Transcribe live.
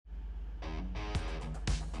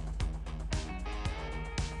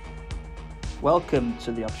Welcome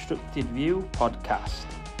to the Obstructed View podcast.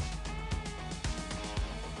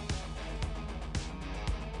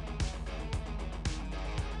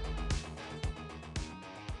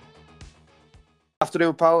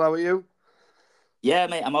 Afternoon, pal. How are you? Yeah,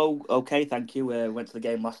 mate, I'm okay, thank you. Went to the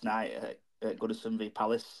game last night at Goodison v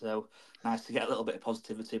Palace, so nice to get a little bit of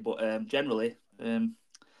positivity, but generally, a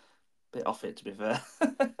bit off it, to be fair.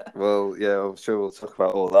 Well, yeah, I'm sure we'll talk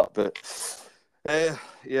about all that, but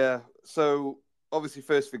yeah. So obviously,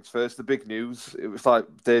 first things first, the big news. It was like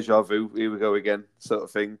deja vu. Here we go again, sort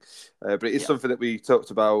of thing. But it is Yeah. something that we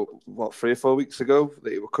talked about 3 or 4 weeks ago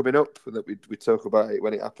that it were coming up, and that we talk about it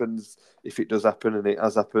when it happens, if it does happen, and it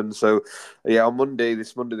has happened. So yeah, on Monday,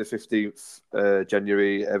 this Monday the 15th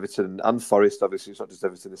January, Everton and Forest. Obviously, it's not just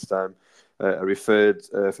Everton this time. Are referred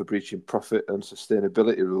for breaching profit and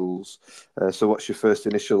sustainability rules. So, what's your first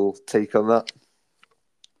initial take on that?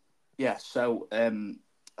 Yeah, so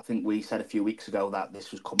I think we said a few weeks ago that this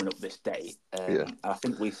was coming up this day. Yeah. And I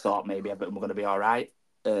think we thought maybe Everton were going to be all right,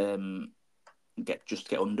 get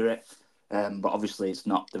under it. But obviously, it's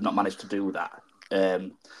not. They've not managed to do that.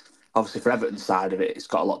 Obviously, for Everton's side of it, it's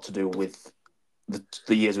got a lot to do with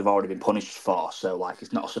the years we've already been punished for. So, like,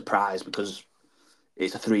 it's not a surprise because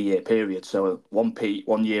it's a 3-year period. So, one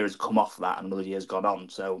year has come off that, and another year's gone on.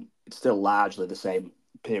 So, it's still largely the same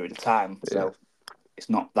period of time. Yeah. So, it's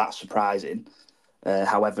not that surprising.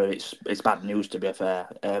 However, it's bad news, to be fair.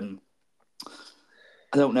 I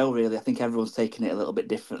don't know, really. I think everyone's taking it a little bit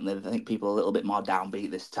differently. I think people are a little bit more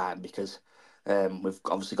downbeat this time because we've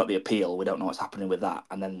obviously got the appeal. We don't know what's happening with that.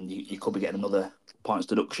 And then you could be getting another points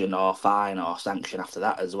deduction or fine or sanction after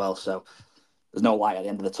that as well. So there's no light at the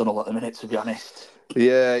end of the tunnel at the minute, to be honest.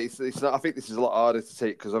 Yeah, it's not. I think this is a lot harder to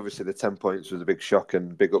take because obviously the 10 points was a big shock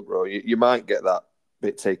and big uproar. You might get that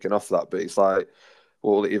bit taken off that, but it's like,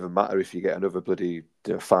 well, will it even matter if you get another bloody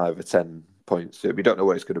 5 or 10 points? We don't know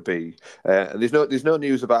what it's going to be, and there's no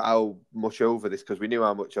news about how much over this because we knew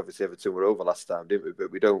how much obviously Everton were over last time, didn't we? But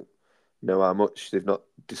we don't know how much. They've not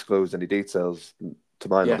disclosed any details to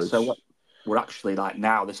my Yeah, knowledge. so we're actually like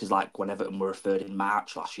now, this is like when Everton were referred in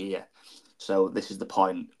March last year. So this is the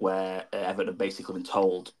point where Everton have basically been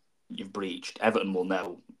told you've breached. Everton will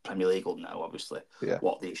know, Premier League will know, obviously, Yeah.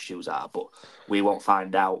 what the issues are, but we won't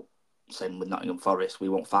find out. Same with Nottingham Forest, we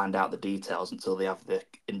won't find out the details until they have the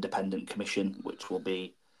independent commission, which will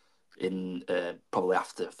be in probably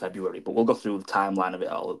after February. But we'll go through the timeline of it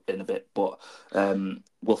all in a bit. But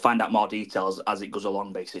we'll find out more details as it goes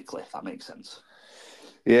along, basically, if that makes sense.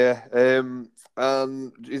 Yeah, and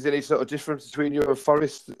is there any sort of difference between you and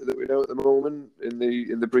Forest that we know at the moment in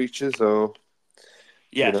the breaches, or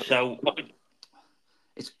Yeah, so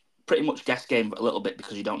it's pretty much guess game a little bit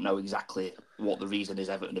because you don't know exactly what the reason is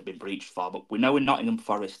Everton have been breached for. But we know in Nottingham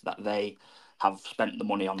Forest that they have spent the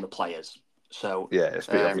money on the players. So yeah, it's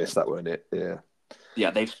pretty obvious that, weren't it?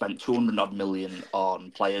 yeah, they've spent 200 odd million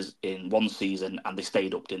on players in one season, and they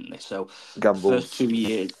stayed up, didn't they? So the first Gambles. 2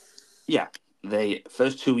 years, yeah, the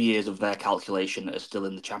first 2 years of their calculation are still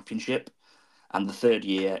in the Championship, and the third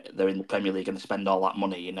year they're in the Premier League and they spend all that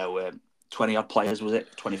money. 20 odd players, was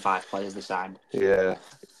it? 25 players they signed. Yeah,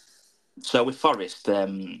 So with Forest,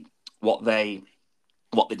 what they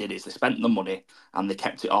did is they spent the money and they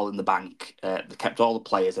kept it all in the bank. They kept all the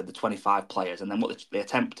players, and the 25 players, and then what they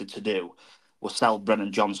attempted to do was sell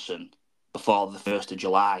Brennan Johnson before the 1st of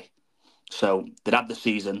July. So they'd had the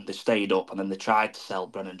season, they stayed up, and then they tried to sell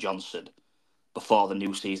Brennan Johnson before the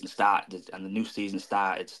new season started. And the new season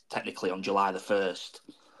started technically on July the 1st.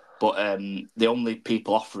 But the only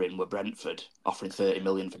people offering were Brentford, offering 30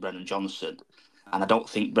 million for Brennan Johnson. And I don't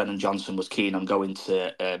think Brennan Johnson was keen on going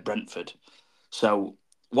to Brentford. So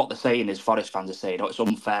what they're saying is, Forest fans are saying, "Oh, it's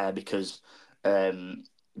unfair because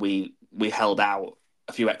we held out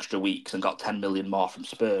a few extra weeks and got 10 million more from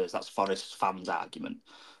Spurs." That's Forest fans' argument.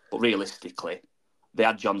 But realistically, they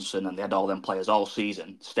had Johnson and they had all them players all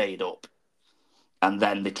season, stayed up, and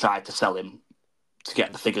then they tried to sell him to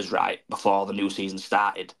get the figures right before the new season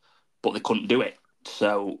started, but they couldn't do it.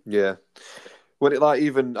 So yeah. When it like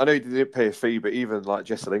even I know you didn't pay a fee, but even like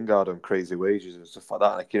Jesse Lingard on crazy wages and stuff like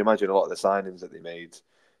that. I can imagine a lot of the signings that they made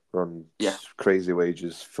were on yeah, crazy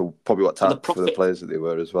wages for probably but the for the players that they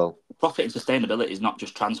were as well. profit and sustainability is not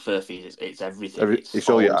just transfer fees; it's everything. It's It's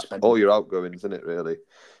all spending, all your outgoings, isn't it? Really,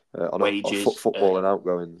 on wages. football and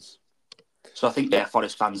outgoings. So I think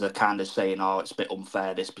Forest fans are kind of saying, "Oh, it's a bit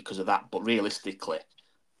unfair this because of that." But realistically,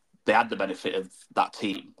 they had the benefit of that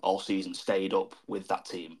team all season, stayed up with that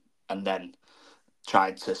team, and then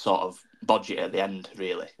tried to sort of budget at the end,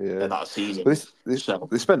 really, Yeah. of that season. But So,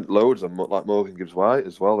 they spent loads on like Morgan Gibbs White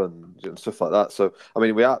as well and stuff like that. So I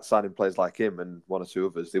mean, we are signing players like him and one or two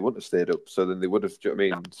others. They wouldn't have stayed up. So then they would have. Do you know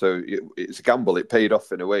what I mean? So it's a gamble. It paid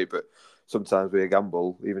off in a way, but sometimes with a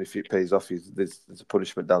gamble, even if it pays off, there's a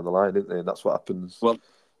punishment down the line, isn't there? And that's what happens. well,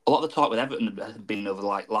 a lot of the talk with Everton had been over the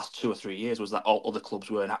last 2 or 3 years was that all other clubs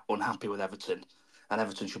were unhappy with Everton, and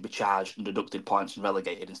Everton should be charged and deducted points and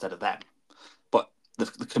relegated instead of them. But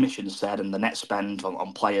the commission said, and the net spend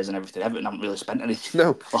on players and everything, Everton haven't really spent anything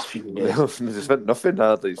No, last few no, years. they spent nothing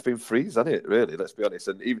hardly. It's been freeze, hasn't it? Really, let's be honest.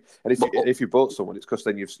 And even But, if you bought someone, it's because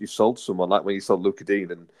then you've sold someone, like when you sold Luca Dean,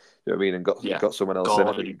 and you know what I mean, and yeah, got someone else in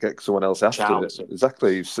it, Gordon, get someone else after it. Charles.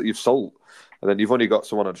 Exactly, you've sold, and then you've only got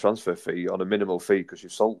someone on transfer fee on a minimal fee because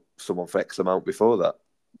you've sold someone for X amount before that.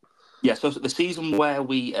 Yeah, so the season where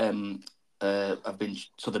we have been,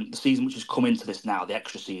 so the season which has come into this now, the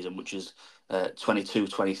extra season, which is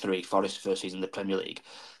 22-23, Forest's first season in the Premier League,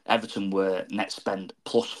 Everton were net spend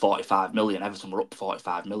plus 45 million. Everton were up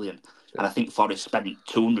 45 million. And I think Forest spent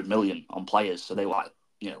 200 million on players. So they were like,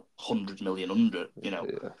 100 million under, Yeah,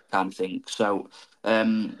 kind of thing. So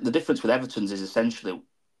the difference with Everton's is essentially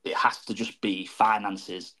it has to just be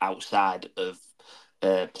finances outside of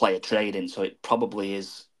player trading. So it probably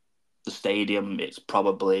is the stadium. It's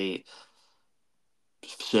probably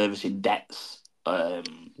servicing debts,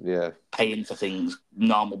 yeah, paying for things,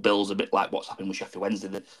 normal bills, a bit like what's happened with Sheffield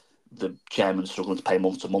Wednesday. The chairman's struggling to pay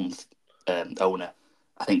month to month owner.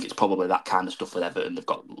 I think it's probably that kind of stuff with Everton. They've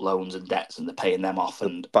got loans and debts and they're paying them off,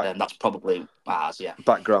 the and that's probably ours, yeah.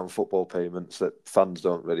 background football payments that fans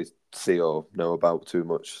don't really see or know about too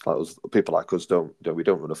much. Like us, people like us we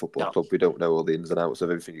don't run a football No. club. We don't know all the ins and outs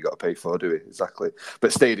of everything you got to pay for, do we? Exactly.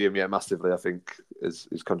 But stadium, yeah, massively. I think is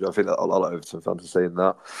I think that a lot of Everton fans are saying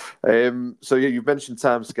that. So yeah, you mentioned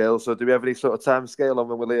time scale. So do we have any sort of time scale on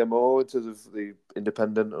when we'll hear more in terms of the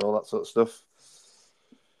independent and all that sort of stuff?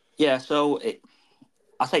 Yeah, so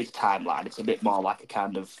I say it's timeline. It's a bit more like a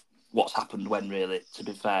kind of what's happened when, really, to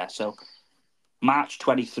be fair. So March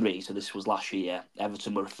 23, so this was last year,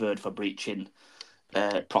 Everton were referred for breaching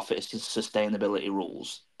profit and sustainability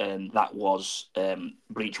rules, and that was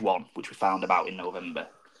breach one, which we found about in November.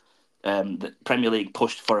 The Premier League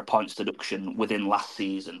pushed for a points deduction within last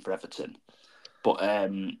season for Everton, but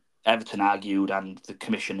Everton argued, and the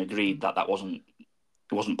commission agreed that it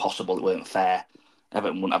wasn't possible, it weren't fair.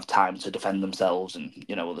 Everton wouldn't have time to defend themselves, and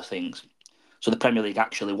other things. So the Premier League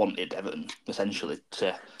actually wanted Everton essentially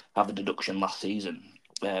to have the deduction last season,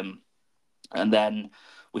 and then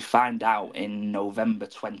we find out in November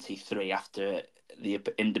 23 after the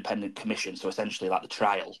independent commission, so essentially like the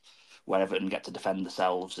trial, where Everton get to defend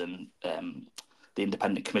themselves and the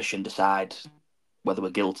independent commission decide whether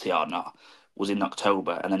we're guilty or not, was in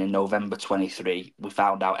October. And then in November 23, we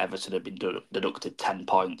found out Everton had been deducted 10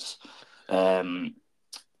 points.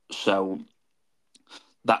 So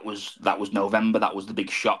that was November. That was the big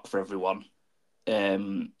shock for everyone.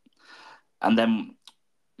 And then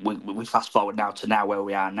we fast forward now to where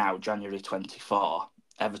we are now, January 24.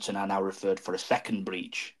 Everton are now referred for a second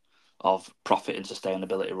breach of profit and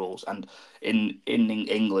sustainability rules, and in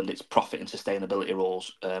England it's profit and sustainability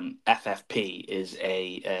rules. FFP is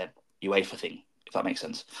a UEFA thing, if that makes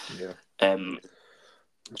sense. Yeah.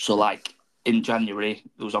 So like in January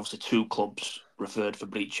there was obviously two clubs referred for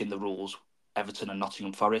breaching the rules, Everton and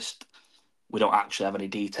Nottingham Forest. We don't actually have any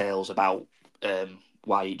details about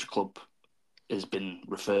why each club has been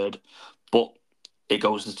referred, but it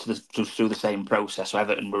goes through the same process. So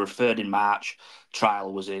Everton were referred in March,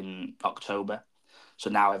 trial was in October. So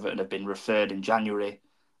now Everton have been referred in January,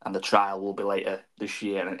 and the trial will be later this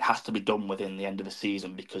year. And it has to be done within the end of the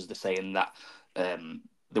season because they're saying that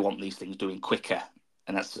they want these things doing quicker,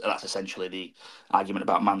 and that's essentially the argument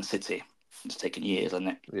about Man City. It's taken years, hasn't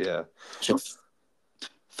it? Yeah. So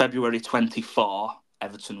February 24,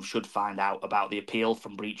 Everton should find out about the appeal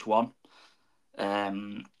from breach one.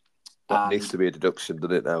 That needs to be a deduction,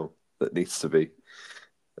 doesn't it? Now that needs to be,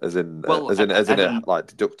 as in Everton, like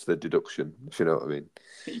deduct the deduction, if you know what I mean.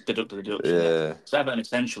 Deduct the deduction. Yeah. So Everton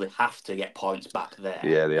essentially have to get points back there.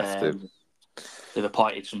 Yeah, they have to. They've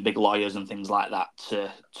appointed some big lawyers and things like that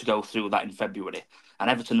to go through that in February.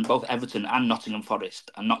 And both Everton and Nottingham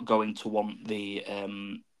Forest are not going to want the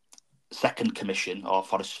second commission or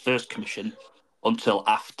Forest's first commission until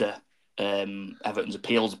after Everton's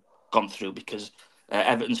appeals gone through, because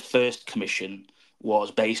Everton's first commission was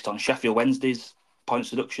based on Sheffield Wednesday's points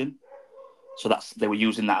deduction. So they were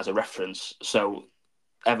using that as a reference. So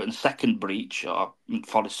Everton's second breach or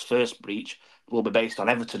Forest's first breach will be based on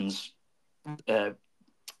Everton's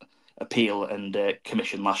appeal and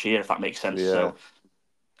commission last year, if that makes sense. Yeah. So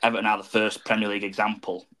Everton are the first Premier League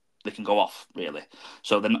example they can go off, really.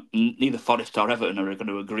 So then neither Forest or Everton are going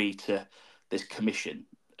to agree to this commission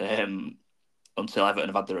until Everton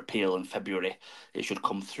have had their appeal in February. It should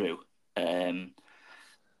come through. The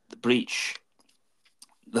breach.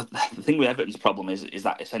 The thing with Everton's problem is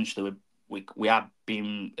that essentially we are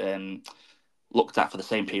being looked at for the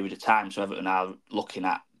same period of time. So Everton are looking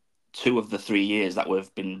at 2 of the 3 years that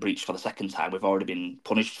we've been breached for the second time. We've already been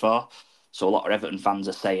punished for. So a lot of Everton fans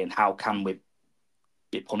are saying, how can we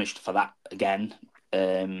be punished for that again?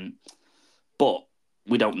 But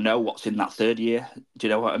we don't know what's in that 3rd year. Do you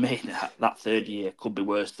know what I mean? That 3rd year could be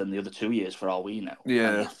worse than the other 2 years for all we know.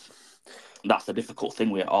 Yeah. That's the difficult thing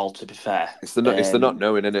with it all, to be fair. It's the not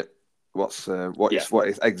knowing, isn't it?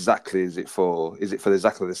 What exactly is it for? Is it for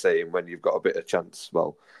exactly the same when you've got a bit of chance?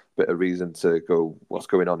 Well, bit of reason to go, what's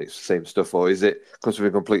going on? It's the same stuff, or is it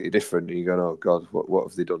something completely different? And you're going, oh God, what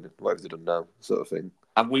have they done? What have they done now? Sort of thing.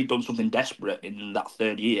 Have we done something desperate in that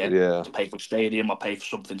 3rd year to pay for a stadium or pay for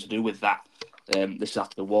something to do with that? This is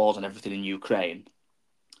after the wars and everything in Ukraine.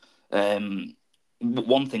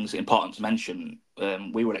 One thing's important to mention,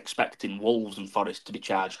 we were expecting Wolves and Forest to be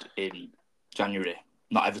charged in January,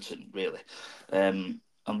 not Everton, really. And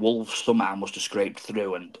Wolves somehow must have scraped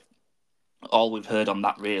through, and all we've heard on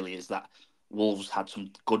that really is that Wolves had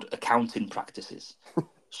some good accounting practices.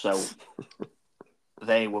 So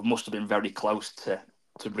they must have been very close to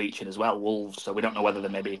breaching as well, Wolves. So we don't know whether they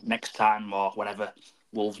maybe next time or whatever,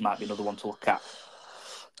 Wolves might be another one to look at.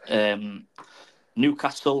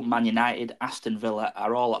 Newcastle, Man United, Aston Villa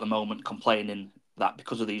are all at the moment complaining that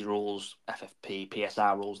because of these rules, FFP,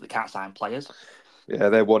 PSR rules, they can't sign players. Yeah,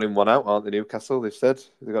 they're 1 in 1 out, aren't they, Newcastle? They've said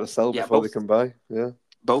they've got to sell before they can buy. Yeah.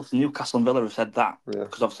 Both Newcastle and Villa have said that,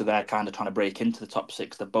 because obviously they're kind of trying to break into the top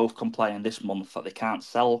 6. They're both complaining this month that they can't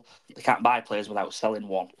buy players without selling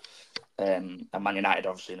one. And Man United are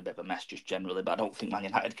obviously in a bit of a mess just generally, but I don't think Man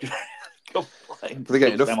United can complain. They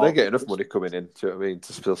get enough money coming in, do you know what I mean,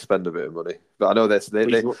 to still spend a bit of money. But I know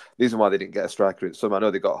the reason why they didn't get a striker in some. I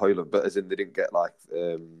know they got Højlund, but as in they didn't get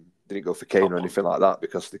they didn't go for Kane or anything like that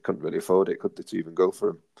because they couldn't really afford it, could they, to even go for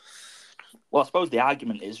him? Well, I suppose the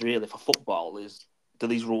argument is really for football is, do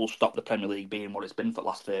these rules stop the Premier League being what it's been for the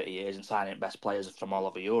last 30 years and signing best players from all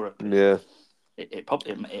over Europe? Yeah.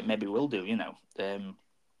 It maybe will do, you know.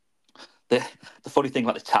 The funny thing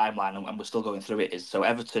about the timeline, and we're still going through it, is so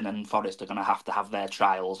Everton and Forest are going to have their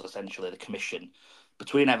trials, essentially, the commission.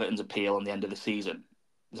 Between Everton's appeal and the end of the season,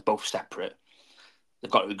 they're both separate. They've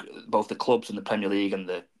got both the clubs and the Premier League and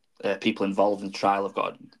the people involved in the trial have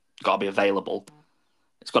got to be available.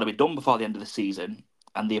 It's got to be done before the end of the season,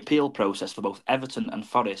 and the appeal process for both Everton and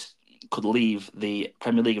Forest could leave the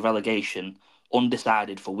Premier League relegation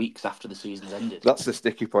undecided for weeks after the season's ended. That's the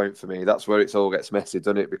sticky point for me. That's where it all gets messy,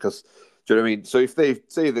 doesn't it? Because, do you know what I mean? So if they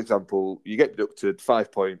say, for example, you get deducted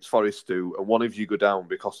 5 points, Forest do, and one of you go down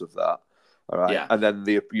because of that, all right? Yeah. And then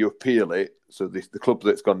you appeal it. So the club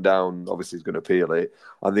that's gone down obviously is going to appeal it.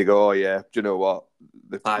 And they go, oh, yeah, do you know what?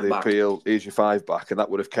 The appeal, here's your 5 back. And that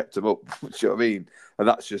would have kept them up. Do you know what I mean? And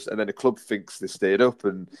that's just, and then the club thinks they stayed up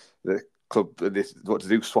and the club, and this, what to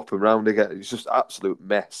do, swap them around again. It's just absolute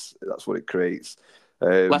mess. That's what it creates.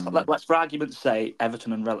 Let's for argument's sake,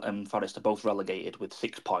 Everton and Forest are both relegated with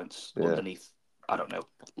 6 points underneath, I don't know,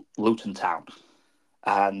 Luton Town.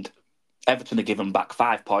 And Everton are given back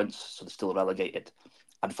 5 points, so they're still relegated.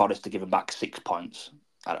 And Forest are given back 6 points.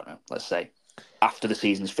 I don't know, let's say. After the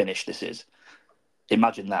season's finished, this is.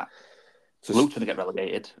 Imagine that. Luton get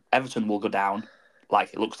relegated. Everton will go down,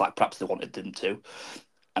 like it looks like perhaps they wanted them to.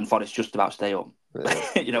 And Forest just about stay up.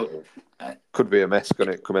 Yeah. You know, could be a mess,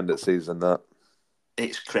 couldn't it, come end of the season, that.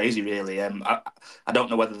 It's crazy, really. I don't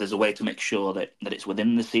know whether there's a way to make sure that it's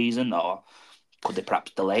within the season, or could they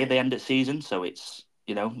perhaps delay the end of the season so it's,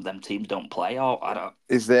 you know, them teams don't play, or I don't.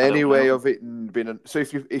 Is there any way of it being? So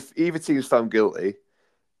if either team's found guilty,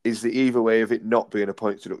 is there either way of it not being a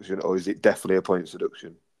points deduction, or is it definitely a points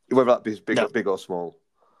deduction, whether that be big or small?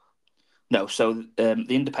 No. So the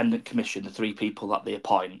independent commission, the 3 people that they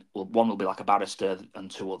appoint, one will be like a barrister and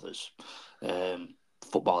 2 others,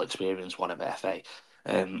 football experience, whatever, FA.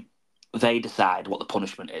 They decide what the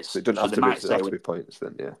punishment is. So it doesn't have to be points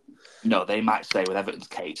then, yeah. No, they might say with Everton's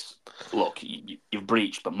case, look, you've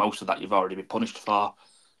breached, but most of that you've already been punished for.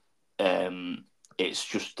 It's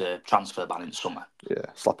just a transfer ban in summer. Yeah,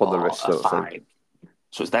 slap on the wrist sort of thing.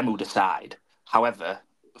 So it's them who decide. However,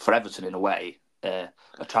 for Everton, in a way, a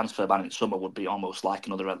transfer ban in summer would be almost like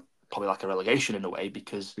probably like a relegation in a way,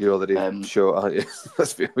 because you're already short, aren't you?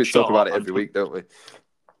 We talk about it every week, don't we?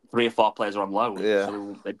 3 or 4 players are on loan, yeah.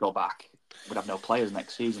 so they'd go back. We'd have no players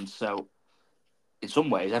next season. So in some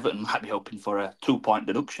ways, Everton might be hoping for a 2-point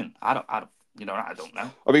deduction. I don't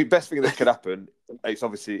know. I mean, best thing that could happen, it's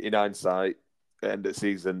obviously in hindsight, at the end of the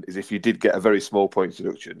season, is if you did get a very small points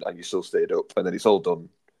deduction and you still stayed up, and then it's all done,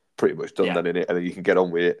 pretty much done then, innit? And then you can get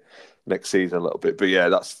on with it next season a little bit. But yeah,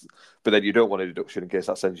 but then you don't want a deduction in case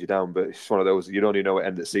that sends you down. But it's one of those, you'd only know at the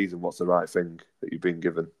end of the season what's the right thing that you've been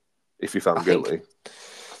given if you're found guilty.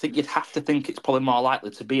 I think you'd have to think it's probably more likely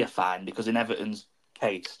to be a fine, because in Everton's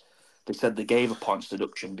case, they said they gave a points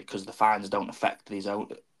deduction because the fines don't affect these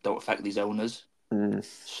owners.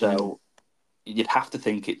 So you'd have to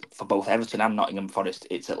think it for both Everton and Nottingham Forest,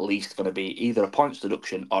 it's at least going to be either a points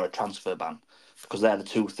deduction or a transfer ban, because they're the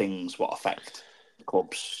two things what affect the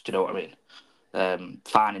clubs. Do you know what I mean?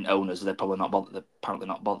 Fining owners, they're probably not bothered. They're apparently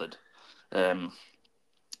not bothered.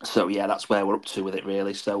 So yeah, that's where we're up to with it,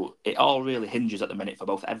 really. So it all really hinges at the minute for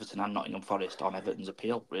both Everton and Nottingham Forest on Everton's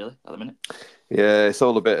appeal, really, at the minute. Yeah, it's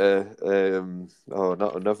all a bit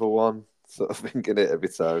not another one sort of thinking it every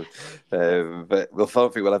time. But I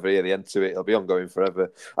don't think we'll ever hear the end to it. It'll be ongoing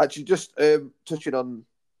forever. Actually, just touching on,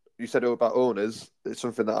 you said about owners, it's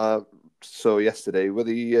something that I saw yesterday. Were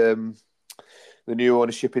the new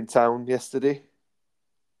ownership in town yesterday?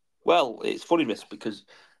 Well, it's funny, this, because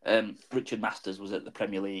Richard Masters was at the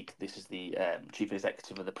Premier League. This is the chief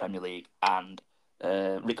executive of the Premier League, and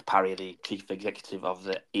Rick Parry, the chief executive of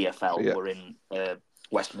the EFL, were in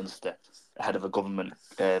Westminster ahead of a government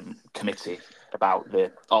committee about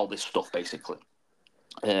all this stuff, basically.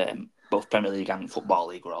 Both Premier League and Football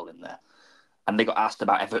League were all in there, and they got asked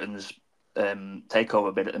about Everton's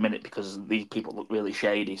takeover bid at the minute, because these people look really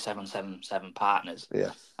shady, 777 partners.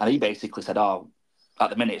 Yeah, and he basically said, "Oh, at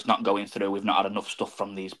the minute, it's not going through. We've not had enough stuff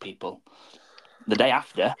from these people." The day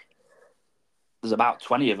after, there's about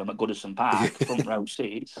 20 of them at Goodison Park, front row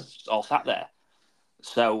seats, all sat there.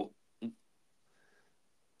 So,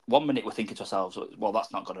 one minute we're thinking to ourselves, well,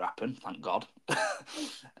 that's not going to happen, thank God.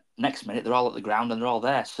 Next minute, they're all at the ground and they're all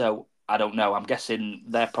there. So, I don't know. I'm guessing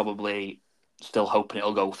they're probably still hoping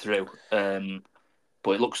it'll go through.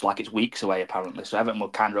 But it looks like it's weeks away, apparently. So Everton will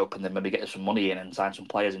kind of hoping they maybe get some money in and sign some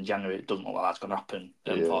players in January. It doesn't look like that's going to happen,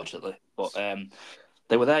 unfortunately. But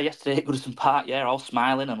they were there yesterday at Goodison Park, all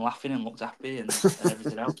smiling and laughing and looked happy and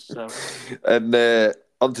everything else. So. And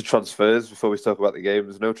on to transfers before we talk about the game.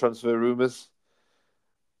 There's no transfer rumours?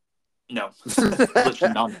 No,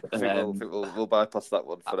 literally none. I think we'll bypass that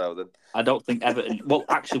one for now then. I don't think Everton... Well,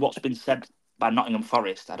 actually, what's been said by Nottingham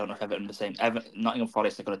Forest, I don't know if Everton are the same. Nottingham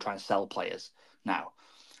Forest are going to try and sell players now.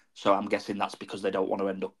 So I'm guessing that's because they don't want to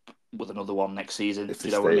end up with another one next season. If they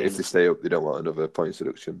stay up, they don't want another points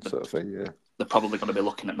deduction sort of thing, yeah. They're probably going to be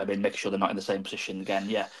looking at maybe making sure they're not in the same position again,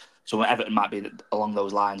 yeah. So Everton might be along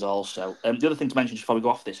those lines also. The other thing to mention just before we go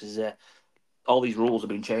off this is all these rules have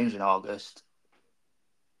been changed in August.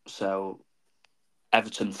 So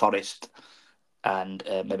Everton, Forest and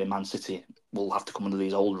maybe Man City will have to come under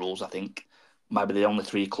these old rules, I think. Might be the only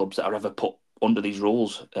three clubs that are ever put under these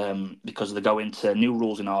rules, because they go into new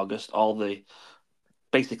rules in August.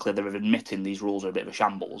 Basically, they're admitting these rules are a bit of a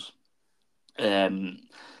shambles.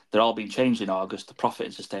 They're all being changed in August. The profit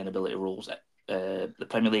and sustainability rules. The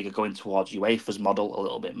Premier League are going towards UEFA's model a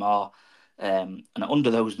little bit more. And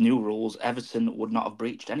under those new rules, Everton would not have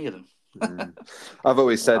breached any of them. I've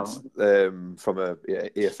always said, from a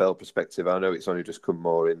EFL perspective, I know it's only just come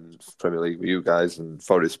more in Premier League with you guys and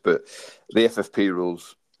Forest, but the FFP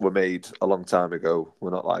rules were made a long time ago.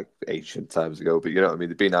 Well, not like ancient times ago, but you know what I mean?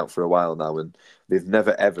 They've been out for a while now, and they've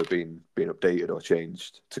never, ever been updated or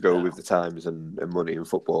changed to go with the times and money in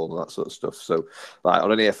football and that sort of stuff. So, like,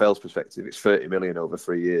 on an EFL's perspective, it's 30 million over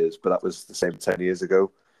 3 years, but that was the same 10 years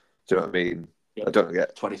ago. Do you know what I mean? Yeah. I don't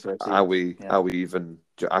get 2013.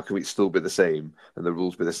 How can we still be the same and the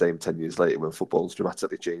rules be the same 10 years later when football's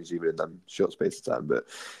dramatically changed even in that short space of time? But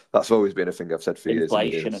that's always been a thing I've said for years.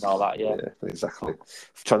 Inflation and all that, yeah. Exactly.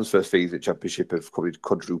 Transfer fees at Championship have probably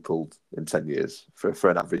quadrupled in 10 years for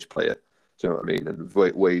an average player. Do you know what I mean? And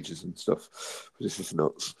wages and stuff. This is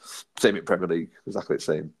nuts. Same in Premier League, exactly the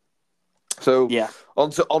same. So,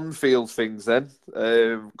 on to on-field things then.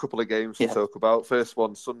 A couple of games to talk about. First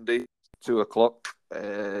one, Sunday, 2:00.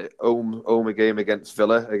 Home game against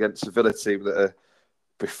Villa, against a Villa team that are,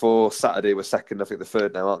 before Saturday, were second. I think the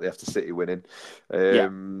third now, aren't they, after City winning?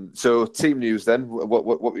 So, team news then. What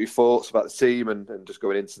were your thoughts about the team and just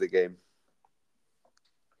going into the game?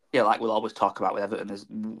 Yeah, like we'll always talk about with Everton, is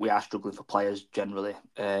we are struggling for players generally.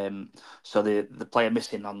 So the player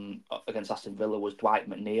missing against Aston Villa was Dwight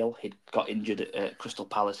McNeil. He'd got injured at Crystal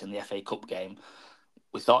Palace in the FA Cup game.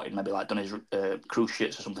 We thought he'd maybe done his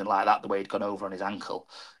cruciates or something like that, the way he'd gone over on his ankle.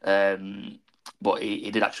 but he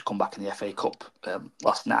did actually come back in the FA Cup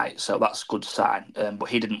last night, so that's a good sign. But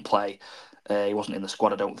he didn't play. He wasn't in the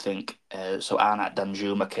squad, I don't think. So Arnat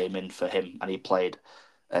Danjuma came in for him, and he played.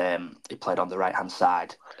 He played on the right hand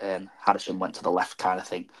side, and Harrison went to the left, kind of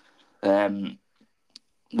thing. Well,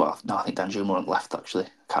 no, I think Danjuma went left actually.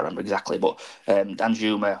 Can't remember exactly, but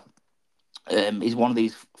Danjuma he's one of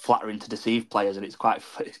these flattering to deceive players, and it's quite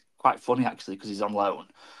funny actually because he's on loan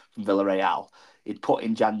from Villarreal. He'd put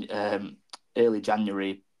in early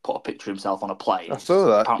January, put a picture of himself on a plane. I saw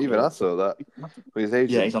that. Apparently, Even I saw that with his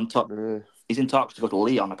agent. Yeah, he's on top. He's in talks to go to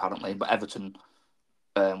Lyon apparently, but Everton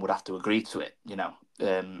would have to agree to it.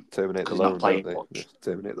 Terminate the he's loan, not playing don't they? much.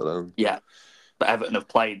 Terminate the loan. Yeah, but Everton have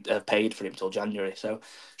paid for him till January. So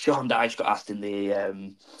Sean Dyche got asked in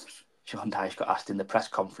the press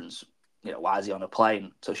conference, why is he on a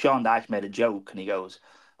plane? So Sean Dyche made a joke and he goes,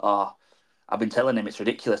 "Oh, I've been telling him it's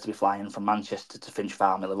ridiculous to be flying from Manchester to Finch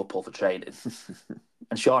Farm in Liverpool for training."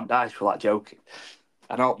 And Sean Dyche was like joking.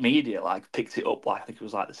 And all media picked it up, I think it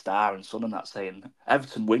was the Star and Sun and that, saying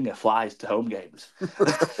Everton winger flies to home games.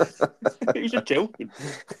 He was just joking.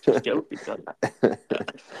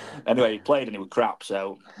 Anyway, he played and he was crap.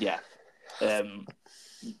 So yeah, the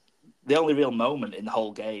only real moment in the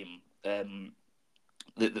whole game, the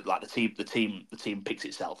team picks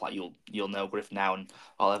itself. You'll know, Griff, now, and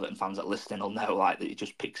all Everton fans that are listening will know that it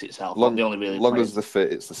just picks itself. Long players. as the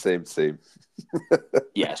fit, it's the same team.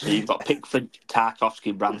 Yeah, so you've got Pickford,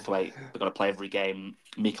 Tarkowski, Branthwaite. They've got to play every game.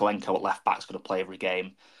 Mikolenko at left back's got to play every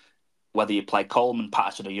game. Whether you play Coleman,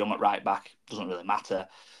 Patterson, or Young at right back doesn't really matter.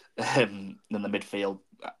 Then the midfield,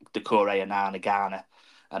 Doucouré, Anana, Garner,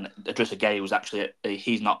 and Idrissa Gueye was actually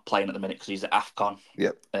he's not playing at the minute because he's at AFCON.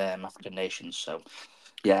 Yep. African nations. So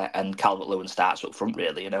yeah, and Calvert-Lewin starts up front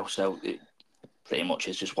really. So it pretty much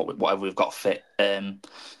is just whatever we've got fit.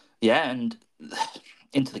 Yeah, and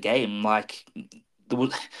into the game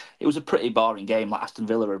it was a pretty boring game. Aston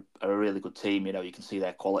Villa are a really good team. You can see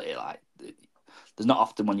their quality. There's not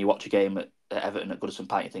often when you watch a game at Everton at Goodison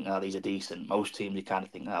Park you think, these are decent. Most teams you kind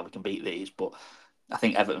of think, we can beat these. But I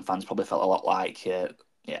think Everton fans probably felt a lot like,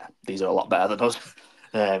 these are a lot better than us.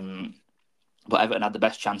 But Everton had the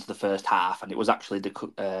best chance of the first half, and it was actually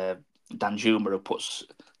Danjuma who puts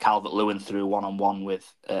Calvert-Lewin through one-on-one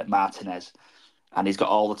with Martinez. And he's got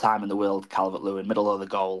all the time in the world, Calvert-Lewin, middle of the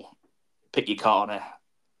goal, pick your corner,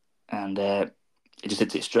 and he just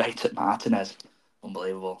hits it straight at Martinez.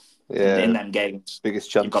 Unbelievable. Yeah. In them games,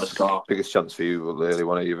 biggest chance, you've got to score. Biggest chance for you, really,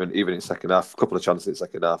 want to even in second half. A couple of chances in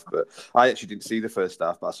second half, but I actually didn't see the first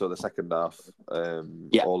half, but I saw the second half,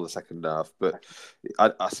 all of the second half. But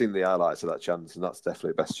I seen the highlights of that chance, and that's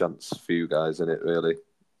definitely the best chance for you guys, isn't it? Really.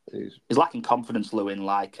 He's lacking confidence, Lewin,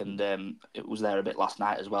 and it was there a bit last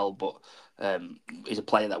night as well. But he's a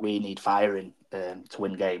player that we need firing to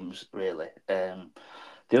win games, really.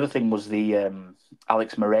 The other thing was the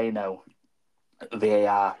Alex Moreno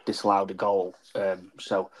VAR disallowed a goal.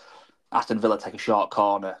 So Aston Villa take a short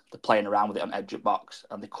corner. They're playing around with it on edge at box,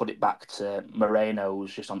 and they cut it back to Moreno,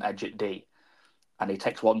 who's just on edge at D. And he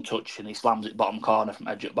takes one touch and he slams it bottom corner from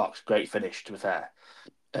edge at box. Great finish, to be fair.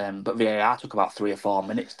 But VAR took about 3 or 4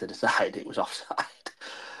 minutes to decide it was offside.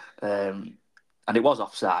 And it was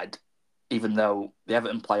offside, even though the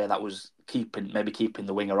Everton player that was keeping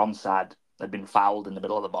the winger onside had been fouled in the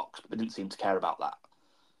middle of the box, but they didn't seem to care about that.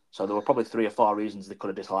 So there were probably 3 or 4 reasons they could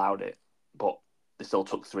have disallowed it, but they still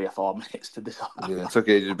took 3 or 4 minutes to disallow it. It took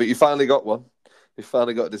ages, but you finally got one. You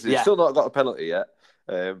finally got this. You've still not got a penalty yet.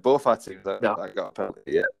 Both our teams haven't got a penalty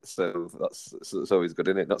yet, so that's always good,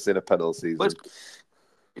 isn't it? Not seeing a penalty season. Well,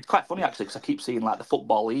 it's quite funny actually because I keep seeing the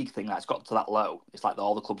Football League thing that's got to that low. It's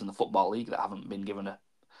all the clubs in the Football League that haven't been given a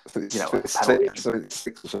penalty.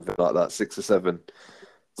 6 or something like that, 6 or 7.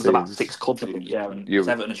 There's about 6 clubs, and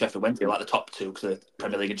Everton and Sheffield Wednesday are the top 2 because of the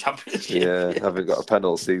Premier League and Championship. Yeah, haven't got a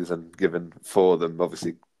penalty season given for them.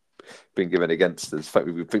 Obviously, been given against us. In fact,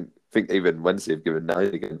 we think even Wednesday have given 9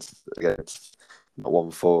 against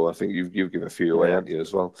 1-4. I think you've given a few away, haven't you,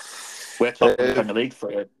 as well? We're top of the Premier League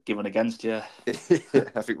for given against, yeah. I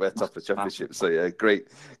think we're top of Championship. So yeah, great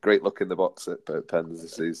luck in the box at Pens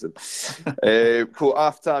this season. Cool.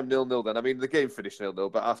 Half time 0-0. Then I mean the game finished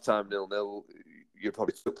 0-0, but half time 0-0. You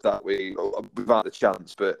probably took that way without a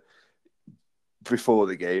chance, but before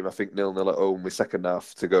the game, I think 0-0 at home with second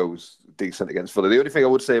half to go was decent against Villa. The only thing I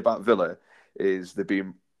would say about Villa is they've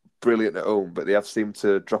been brilliant at home, but they have seemed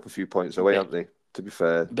to drop a few points away, haven't they? To be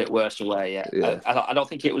fair, a bit worse away. Yeah. I don't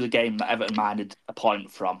think it was a game that Everton minded a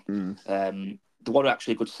point from. The one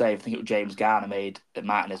actually a good save. I think it was James Garner made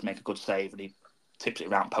Martinez make a good save, and he tips it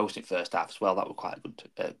around post in first half as well. That was quite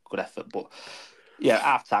a good effort, but. Yeah, at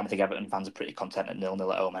half time, I think Everton fans are pretty content at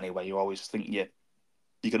 0-0 at home anyway. You always think you're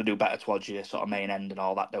going to do better towards your sort of main end and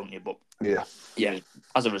all that, don't you? But yeah,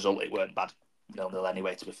 as a result, it weren't bad 0-0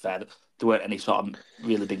 anyway. To be fair, there weren't any sort of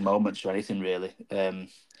really big moments or anything really.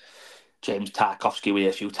 James Tarkowski with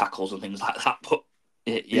a few tackles and things like that, but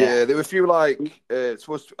yeah, there were a few like I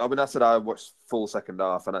said I watched full second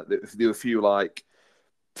half, and there were a few like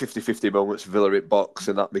 50-50 moments for Villa at box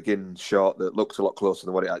and that McGinn shot that looked a lot closer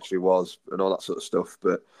than what it actually was and all that sort of stuff.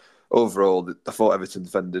 But overall, I thought Everton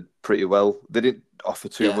defended pretty well. They didn't offer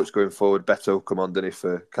too much going forward. Beto come on, didn't he,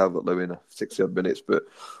 for Calvert-Lewin, 60-odd minutes. But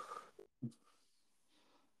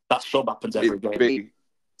that sub happens every game.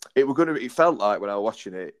 It felt like when I was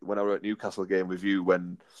watching it, when I were at Newcastle game with you,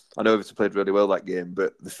 when I know Everton played really well that game,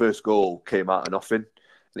 but the first goal came out of nothing.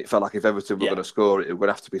 And it felt like if Everton were going to score, it would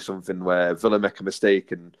have to be something where Villa make a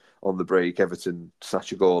mistake and on the break, Everton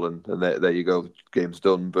snatch a goal and there you go, game's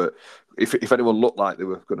done. But if anyone looked like they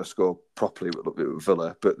were going to score properly, it was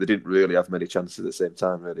Villa, but they didn't really have many chances at the same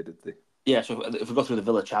time, really, did they? Yeah, so if we go through the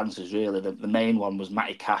Villa chances, really, the main one was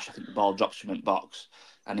Matty Cash. I think the ball drops from in box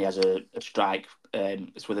and he has a strike.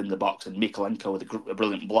 It's within the box, and Mikolenko with a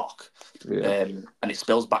brilliant block. And it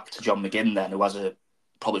spills back to John McGinn then, who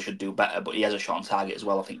probably should do better, but he has a shot on target as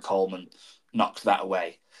well. I think Coleman knocks that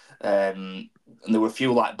away. And there were a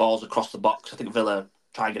few like balls across the box. I think Villa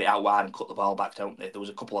try and get it out wide and cut the ball back, don't they? There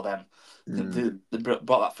was a couple of them. They brought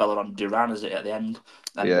that fella on Duran as it at the end,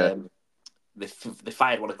 and they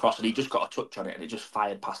fired one across, and he just got a touch on it, and it just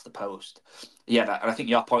fired past the post. Yeah, and I think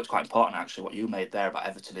your point's quite important actually. What you made there about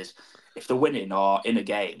Everton is if they're winning or in a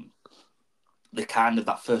game, they kind of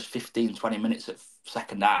that first 15-20 minutes of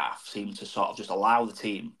second half seem to sort of just allow the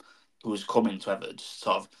team who's coming to Everton to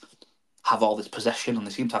sort of have all this possession, and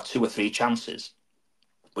they seem to have 2 or 3 chances,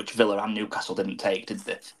 which Villa and Newcastle didn't take, did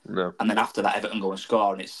they? No. And then after that, Everton go and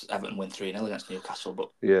score, and it's Everton win 3-0 against Newcastle.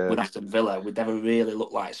 But with Aston Villa, we never really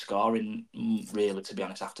looked like scoring, really, to be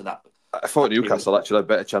honest, after that. I thought Newcastle actually had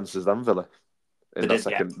better chances than Villa. In that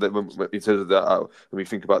second, in terms of that, when we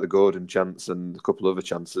think about the Gordon chance and a couple of other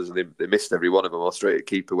chances, and they missed every one of them, or straight at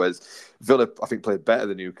keeper. Whereas Villa, I think, played better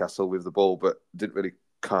than Newcastle with the ball, but didn't really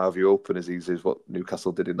carve you open as easy as what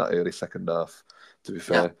Newcastle did in that early second half. To be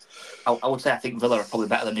fair, I would say I think Villa are probably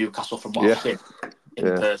better than Newcastle from what I've seen in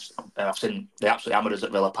person. I've seen they absolutely hammered us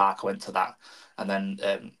at Villa Park. I went to that, and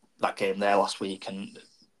then that game there last week, and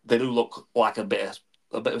they do look like a bit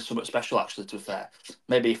of something special, actually, to be fair.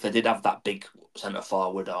 Maybe if they did have that big centre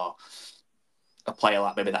forward or a player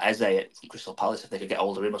like maybe that Eze at Crystal Palace, if they could get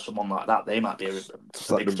hold of him or someone like that, they might be a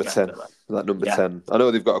big number 10. That number 10. I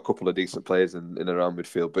know they've got a couple of decent players in and around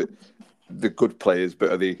midfield, but the good players,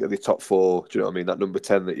 but are the top 4? Do you know what I mean? That number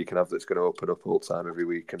 10 that you can have that's going to open up all the time every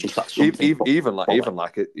week, and even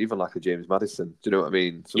like a James Maddison. Do you know what I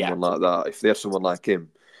mean? Someone like that. If they had someone like him,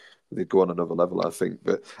 they'd go on another level, I think.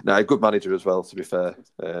 But no, a good manager as well, to be fair.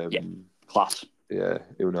 Class. Yeah,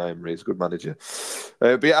 Unai Emery is a good manager.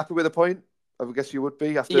 But you happy with the point? I would guess you would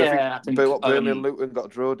be. After I think Burnley and Luton got a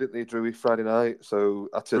draw, didn't they? Drew Friday night, so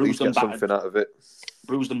I had to at least get something out of it.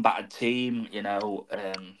 Bruised and battered team,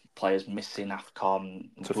 players missing AFCON.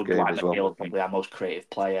 Tough game as well. Probably our most creative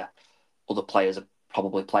player. Other players are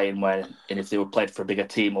probably playing and if they were played for a bigger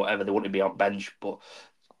team or whatever, they wouldn't be on bench, but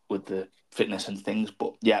with the fitness and things.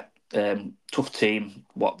 But yeah, tough team.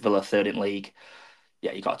 Villa third in league.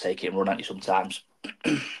 Yeah, you got to take it and run at you sometimes.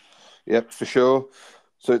 Yep, for sure.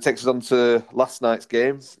 So it takes us on to last night's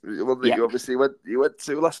game. You obviously went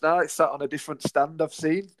to last night, sat on a different stand I've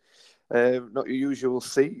seen. Not your usual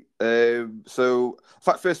seat. So, in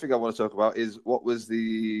fact, first thing I want to talk about is what was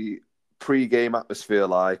the pre-game atmosphere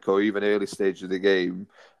like, or even early stage of the game,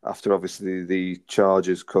 after obviously the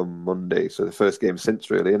charges come Monday. So the first game since,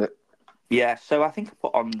 really, isn't it? Yeah, so I think I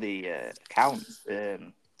put on the account,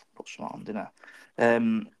 put some on, didn't I?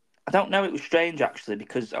 I don't know, it was strange, actually,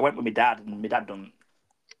 because I went with my dad, and my dad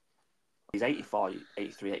he's 84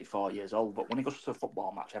 years old, but when he goes to a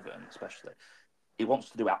football match, Everton especially, he wants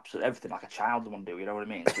to do absolutely everything like a child would do, you know what I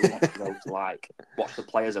mean? So he wants to go to, watch the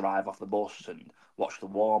players arrive off the bus and watch the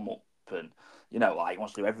warm-up, and, he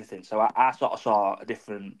wants to do everything. So I sort of saw a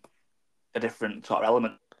different sort of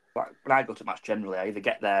element. Like, when I go to a match, generally, I either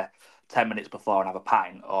get there 10 minutes before and have a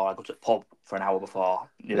pint, or I go to the pub for an hour before,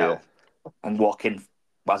 and walk in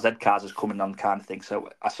while Z cars is coming on, kind of thing. So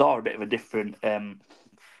I saw a bit of a different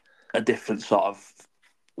sort of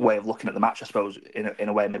way of looking at the match, I suppose, in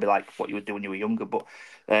a way maybe like what you would do when you were younger. But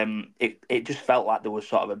it just felt like there was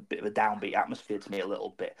sort of a bit of a downbeat atmosphere to me a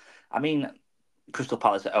little bit. I mean, Crystal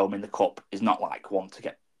Palace at home in the cup is not like one to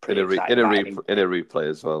get pretty excited in a replay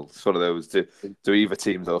as well. It's one of those. Do either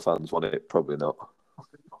teams or fans want it? Probably not.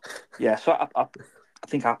 Yeah, so I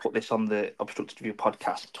think I put this on the Obstructed View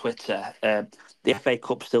podcast Twitter. The FA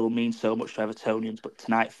Cup still means so much to Evertonians, but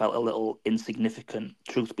tonight felt a little insignificant.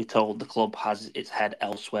 Truth be told, the club has its head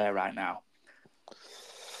elsewhere right now.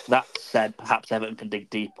 That said, perhaps Everton can dig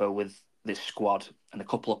deeper with this squad, and a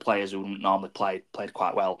couple of players who wouldn't normally played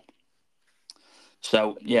quite well.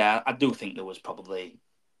 So yeah, I do think there was probably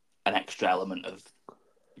an extra element of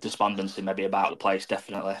despondency maybe about the place.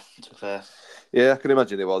 Definitely, to be fair. Yeah, I can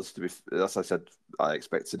imagine it was. To be, as I said, I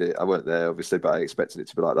expected it. I weren't there, obviously, but I expected it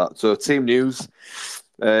to be like that. So, team news.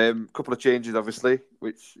 Couple of changes, obviously,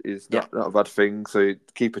 which is Yeah, not a bad thing. So,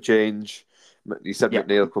 keep a change. You said yeah,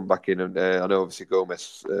 McNeil come back in, and I know obviously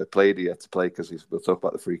Gomez played. He had to play because we'll talk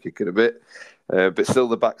about the free kick in a bit. But still,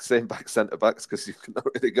 the same back centre backs because you've not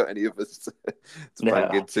really got any others to bang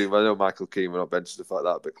yeah. into. I know Michael Keane went on bench stuff like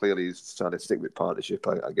that, but clearly he's trying to stick with partnership.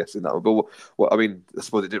 I guess in that one. But what I mean, I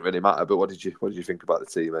suppose it didn't really matter. But what did you think about the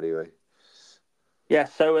team anyway? Yeah,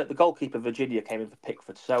 so the goalkeeper Virginia came in for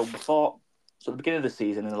Pickford. So at the beginning of the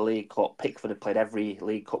season in the League Cup, Pickford had played every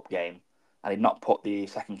League Cup game, and he'd not put the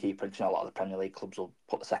second keeper in. You know, a lot of the Premier League clubs will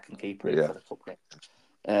put the second keeper in Yeah, for the cup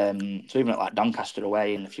game. So even at like Doncaster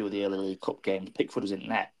away in a few of the early League Cup games, Pickford was in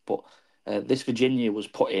net. But this Virginia was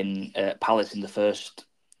put in Palace in the first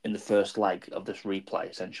leg of this replay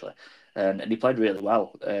essentially, and he played really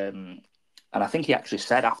well. And I think he actually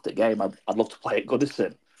said after the game, "I'd love to play at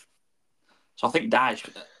Goodison." So I think Dyche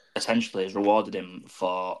essentially has rewarded him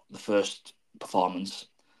for the first performance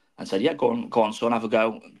and said, "Yeah, go on, son, have a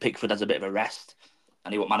go." Pickford has a bit of a rest,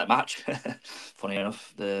 and he went man at match. Funny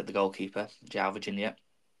enough, the goalkeeper, João Virginia.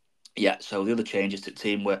 Yeah. So the other changes to the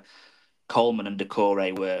team were Coleman and Decore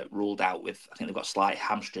were ruled out with. I think they've got slight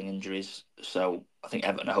hamstring injuries. So I think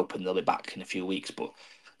Everton are hoping they'll be back in a few weeks, but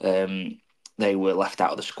um, they were left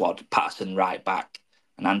out of the squad. Patterson right back,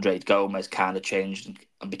 and Andre Gomez kind of changed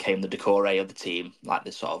and became the Decore of the team, like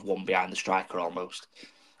this sort of one behind the striker almost.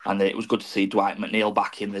 And it was good to see Dwight McNeil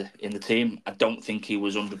back in the team. I don't think he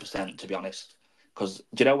was 100% to be honest, because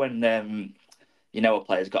do you know when a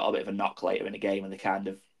player's got a bit of a knock later in a game and they kind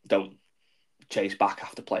of don't chase back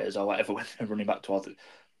after players or whatever when they're running back towards it.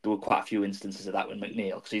 There were quite a few instances of that with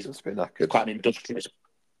McNeil because it's been he's knackered. quite an industrious.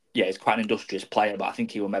 Yeah, he's quite an industrious player, but I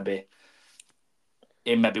think he maybe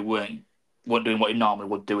weren't doing what he normally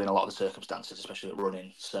would do in a lot of the circumstances, especially at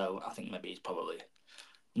running. So I think maybe he's probably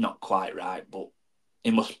not quite right, but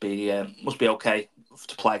it must be okay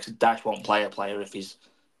to play because Dash won't play a player if he's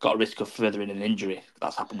got a risk of furthering an injury.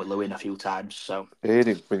 That's happened with Lewin a few times. So He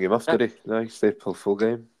didn't bring him off, did he? No, he stayed full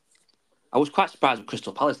game. I was quite surprised with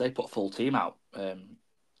Crystal Palace. They put a full team out.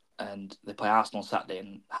 And they play Arsenal Saturday.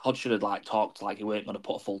 And Hodgson had talked like he weren't going to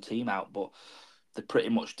put a full team out, but they pretty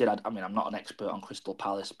much did. I mean, I'm not an expert on Crystal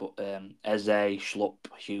Palace, but Eze, Schlupp,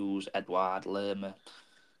 Hughes, Edouard, Lerma,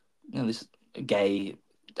 this Gay,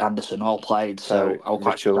 Anderson all played. So Tyreek I was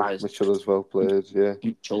quite surprised. Mitchell as well played. Yeah,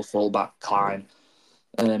 Mitchell, fullback, Klein,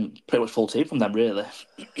 pretty much full team from them really.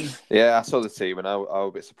 yeah. I saw the team, and I was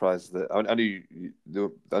a bit surprised that I knew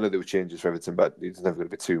I know there were changes for Everton, but there's never going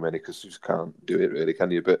to be too many because you just can't do it really,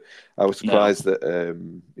 can you? But I was No. surprised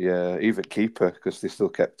that even keeper because they still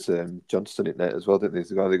kept Johnston in net as well, didn't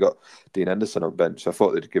they? They got Dean Henderson on bench. I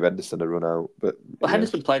thought they'd give Henderson a run out, but Well, yeah,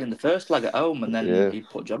 Henderson played in the first leg at home, and then yeah. he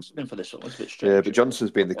put Johnson in for this one. It was a bit Yeah, strange, but really.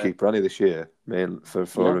 Johnson's been the keeper, hasn't he, this year? For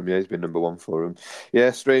Yeah. him, yeah, he's been number one for him.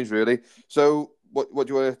 Yeah, strange, really. So, what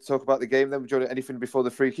do you want to talk about the game then? Do you want anything before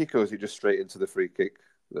the free kick, or is it just straight into the free kick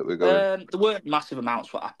that we're going? There weren't massive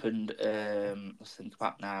amounts what happened. Let's think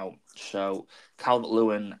back now. So Calvert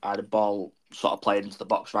Lewin had a ball sort of played into the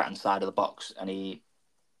box, right hand side of the box, and he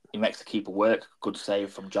makes the keeper work. Good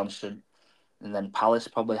save from Johnson. And then Palace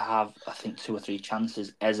probably have, I think, two or three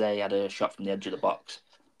chances. Eze had a shot from the edge of the box.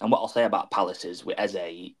 And what I'll say about Palace is with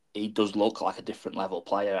Eze, he does look like a different level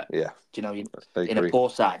player. Yeah, Do you know, I in a agree. poor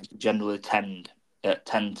side, you generally tend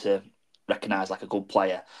to recognise like a good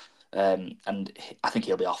player. And I think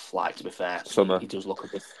he'll be off. Like to be fair, Summer. he does look a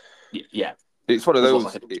bit. Yeah, It's one of does look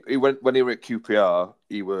those. like a. He went when he were at QPR.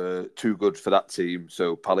 He were too good for that team.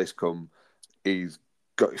 So Palace come. He's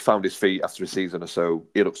found his feet after a season or so.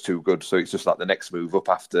 He looks too good. So it's just like the next move up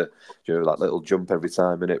after that little jump every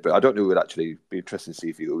time in it. But I don't know. It would actually be interesting to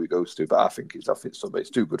see who he goes to. But I think he's off it summer.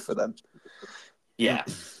 It's too good for them. Yeah.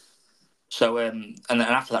 So and then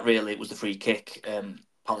after that, really, it was the free kick.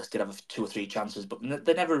 Palace did have two or three chances, but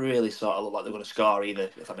they never really sort of looked like they were going to score either.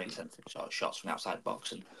 If that makes sense, sort of shots from outside the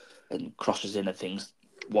box and crosses in and things.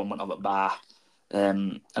 One went off at bar,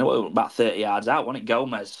 and it was about 30 yards out. Wasn't it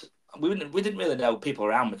Gomez? We didn't really know people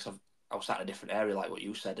around because I was sat in a different area, like what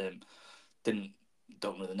you said. Didn't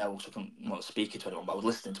don't really know, so I'm not speaking to anyone, but I was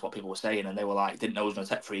listening to what people were saying, and they were like, didn't know he was going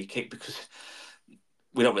to take free kick because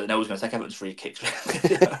we don't really know who's going to take Everton's free kicks.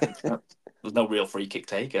 There's no real free kick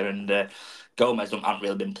taker, and Gomez hasn't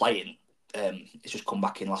really been playing. He's just come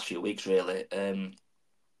back in the last few weeks, really. And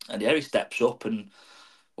yeah, he steps up, and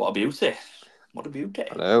what a beauty. What a beauty.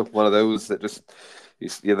 I know, one of those that just,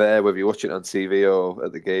 you're there, whether you're watching it on TV or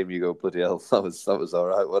at the game, you go, bloody hell, that was all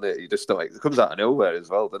right, wasn't it? You just don't, it comes out of nowhere as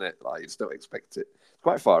well, doesn't it? Like, you just don't expect it. It's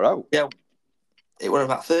quite far out. Yeah, it were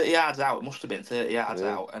about 30 yards out. It must have been 30 yards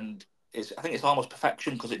out, and I think it's almost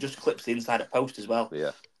perfection because it just clips the inside of post as well.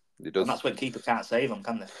 Yeah, it does. And that's when keeper can't save them,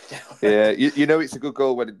 can they? Yeah, you know it's a good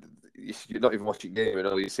goal when you're not even watching game, and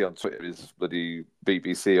all you see on Twitter is bloody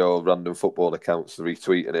BBC or random football accounts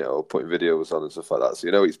retweeting it or putting videos on and stuff like that. So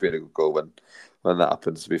you know it's been a good goal when that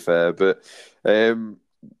happens, to be fair. But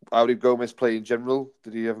how did Gomez play in general?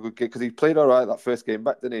 Did he have a good game? Because he played all right that first game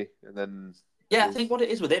back, didn't he? And then I think what it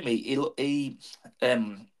is with him, he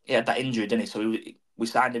had that injury, didn't he? So we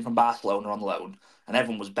signed him from Barcelona on loan, and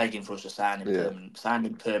everyone was begging for us to sign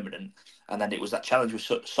him permanent. And then it was that challenge with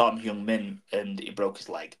Son Heung-min, and he broke his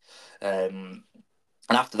leg. And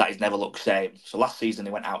after that, he's never looked the same. So last season,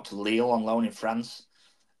 he went out to Lille on loan in France,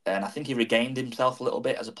 and I think he regained himself a little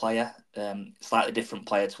bit as a player. Slightly different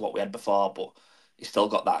player to what we had before, but he's still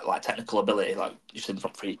got that like technical ability, like just in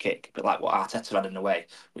front free kick, a bit like what Arteta had in a way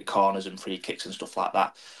with corners and free kicks and stuff like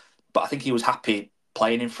that. But I think he was happy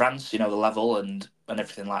playing in France, you know, the level and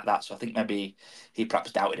everything like that. So I think maybe he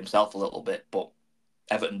perhaps doubted himself a little bit, but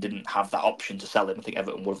Everton didn't have that option to sell him. I think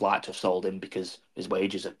Everton would have liked to have sold him because his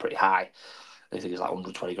wages are pretty high. I think he's like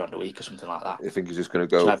 120 grand a week or something like that. I think he's just going to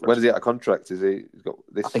go. When is he out of contract? Is he? He's got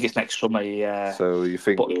this. I think it's next summer. Yeah. So you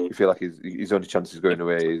feel like his only chance of going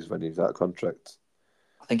away is when he's out of contract?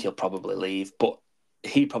 I think he'll probably leave, but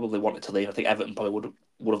he probably wanted to leave. I think Everton probably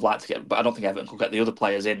would have liked to get, but I don't think Everton could get the other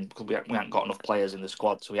players in because we haven't got enough players in the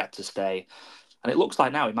squad, so we had to stay. And it looks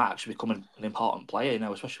like now he might actually become an important player, you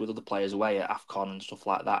know, especially with other players away at AFCON and stuff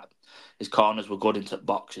like that. His corners were good into the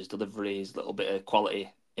box, his delivery, his little bit of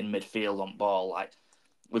quality in midfield on ball. Like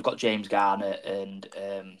we've got James Garnett and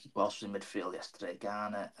who else was in midfield yesterday?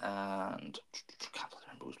 Garnett and I can't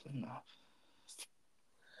remember who's playing now.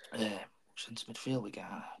 Since midfield we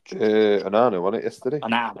got Onana won it yesterday.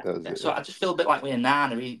 Onana. So I just feel a bit like with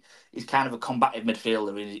Onana, he's kind of a combative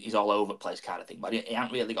midfielder. He's all over the place kind of thing, but he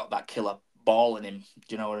hasn't really got that killer ball in him.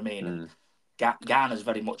 Do you know what I mean? Garner's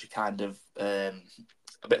very much a kind of a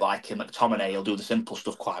bit like him. McTominay, he'll do the simple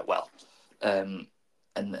stuff quite well, and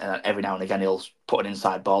every now and again he'll put an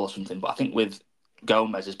inside ball or something. But I think with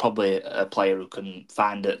Gomez, is probably a player who can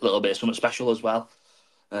find a little bit of something special as well.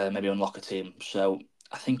 Maybe unlock a team. So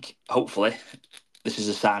I think hopefully this is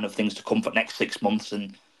a sign of things to come for the next 6 months,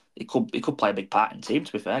 and he could play a big part in the team.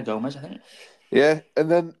 To be fair, Gomez, I think. Yeah, and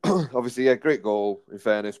then obviously, great goal in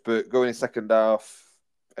fairness, but going in second half,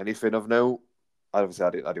 anything of note? Obviously, I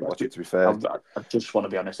didn't watch it. To be fair, I just want to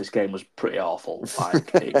be honest. This game was pretty awful. Like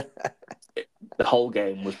the whole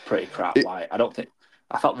game was pretty crap. Like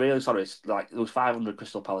I felt really sorry. It's like there was 500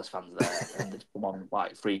 Crystal Palace fans there, and they'd come on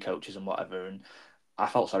like free coaches and whatever, and I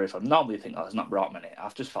felt sorry for him. Normally, you think, oh, there's not brought many.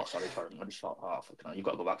 I've just felt sorry for him. I just thought, oh, fucking hell, you've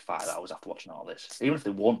got to go back 5 hours after watching all this. Even if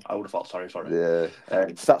they won, I would have felt sorry for him. Yeah,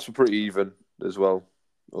 stats were pretty even as well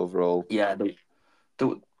overall. Yeah,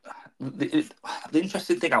 the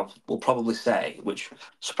interesting thing I will probably say, which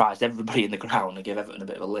surprised everybody in the ground and gave Everton a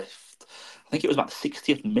bit of a lift, I think it was about the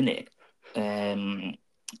 60th minute.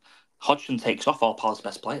 Hodgson takes off all Palace's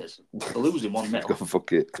best players. They're losing 1-0. It's gone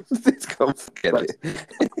fuck it. It's gone fuck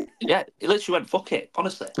it. Yeah, he literally went fuck it,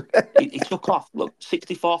 honestly. he took off,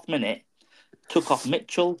 64th minute, took off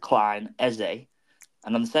Mitchell, Klein, Eze,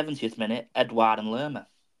 and on the 70th minute, Edouard and Lerma.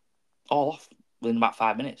 All off within about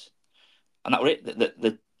 5 minutes. And that was it.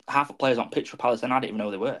 The half the players on pitch for Palace, then I didn't even know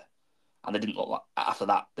who they were. And they didn't look like, after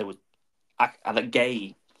that, they were, I think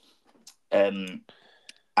Gay,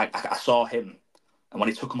 I saw him, and when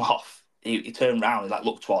he took him off, he turned around and like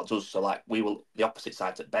looked towards us. So like we were the opposite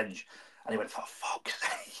side to the bench, and he went, "For fuck's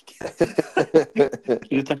sake!"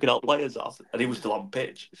 He was taking all players off, and he was still on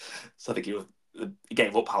pitch. So I think he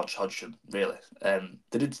gave up Hodgson really.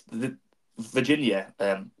 They did Virginia.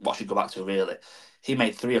 What I should go back to really. He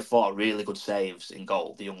made 3 or 4 really good saves in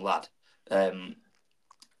goal. The young lad. And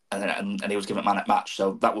he was given man at match.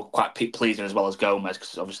 So that was quite pleasing as well as Gomez,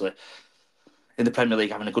 because obviously in the Premier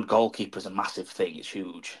League having a good goalkeeper is a massive thing. It's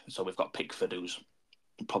huge. So we've got Pickford, who's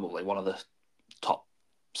probably one of the top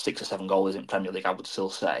 6 or 7 goalies in Premier League, I would still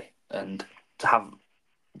say. And to have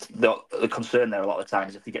the concern there a lot of the time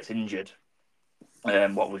is if he gets injured,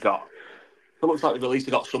 what we got, It looks like we've at least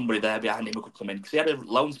got somebody there behind him who could come in. Because he had a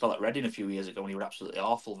loan spell at Reading a few years ago when he was absolutely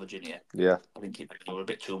awful, Virginia. Yeah. I think it was a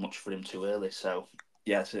bit too much for him too early. So,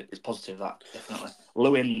 yeah, it's positive, that, definitely.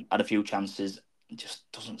 Lewin had a few chances.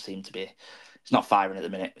 Just doesn't seem to be... He's not firing at the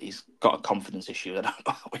minute. He's got a confidence issue. I don't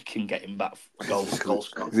know how we can get him back goal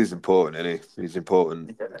scorer. He's important, isn't he? He's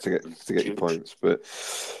important to get your Huge. points. But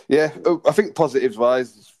yeah, I think positives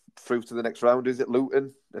wise, through to the next round. Is it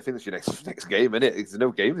Luton? I think that's your next game, isn't it? There's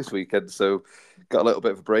no game this weekend, so got a little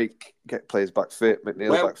bit of a break. Get players back fit,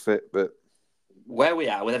 McNeil back fit. But where we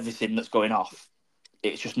are with everything that's going off,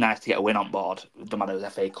 it's just nice to get a win on board. No matter the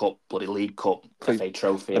FA Cup, bloody League Cup, FA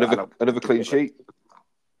Trophy. Another clean sheet.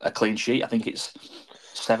 A clean sheet. I think it's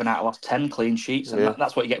 7 out of last 10 clean sheets, and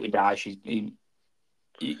that's what you get with Dyche.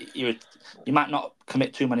 You might not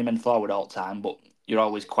commit too many men forward all the time, but you're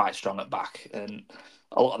always quite strong at back, and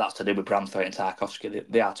a lot of that's to do with Branthwaite and Tarkowski.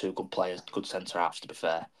 They are two good players, good centre halves, to be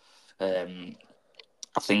fair.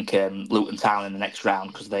 I think Luton Town in the next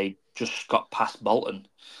round, because they just got past Luton.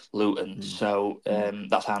 So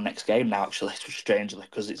that's our next game now, actually, strangely,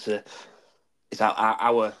 because it's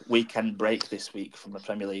our weekend break this week from the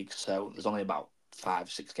Premier League. So there's only about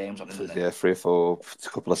 5-6 games on it. Yeah, 3 or 4, a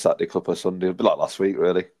couple of Saturday, couple of Sunday, a bit like last week,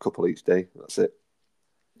 really. A couple each day. That's it.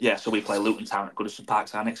 Yeah, so we play Luton Town at Goodison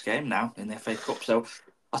Park's our next game now in the FA Cup. So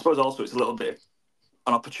I suppose also it's a little bit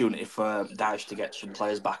an opportunity for Dyche to get some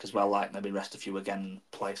players back as well, like maybe rest a few again,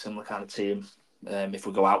 play a similar kind of team. If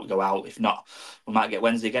we go out, we go out. If not, we might get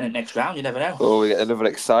Wednesday again in next round. You never know. Oh, we get another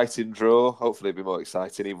exciting draw. Hopefully, it'll be more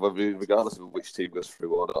exciting, even regardless of which team goes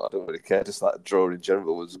through or not. I don't really care. Just that draw in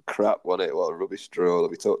general was crap, wasn't it? What a rubbish draw.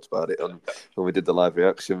 We talked about it when we did the live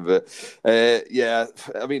reaction. But yeah,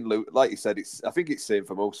 I mean, Luke, like you said, I think it's the same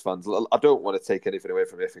for most fans. I don't want to take anything away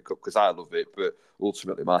from the FA Cup because I love it, but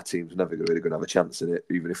ultimately, my team's never really going to have a chance in it,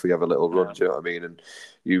 even if we have a little run. Do you know what I mean? And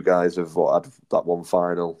you guys have had that one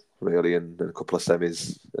final, really, and a couple of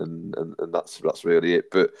semis, and that's really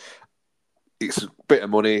it. But it's a bit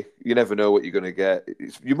of money. You never know what you're going to get.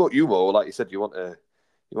 You more, like you said, you want to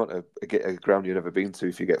get a ground you've never been to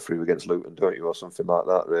if you get through against Luton, don't you, or something like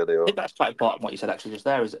that, really? I think that's quite important. What you said actually just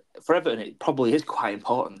there is for Everton, it probably is quite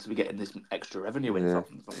important to be getting this extra revenue in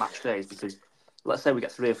from match days, because let's say we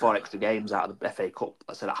get 3 or 4 extra games out of the FA Cup.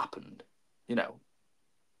 Let's say that happened,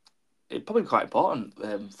 it'd probably be quite important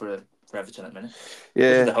for Everton at the minute.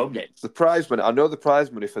 Yeah, the home games. The prize money. I know the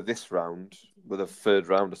prize money for this round, with the third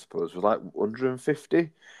round, I suppose, was like 150,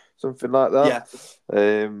 something like that.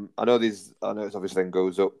 Yeah. I know it's obviously then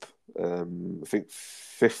goes up. I think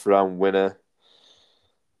 5th round winner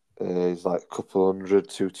is like a couple hundred,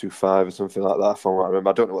 225 or something like that. If I remember,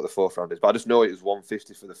 I don't know what the 4th round is, but I just know it was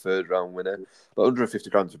 150 for the 3rd round winner. But 150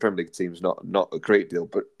 grand to the Premier League team's not a great deal,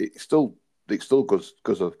 but it still goes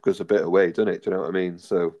a bit away, doesn't it? Do you know what I mean?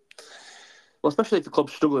 So. Well, especially if the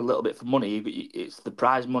club's struggling a little bit for money, it's the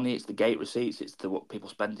prize money, it's the gate receipts, it's what people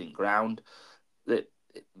spend in ground.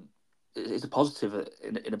 It's a positive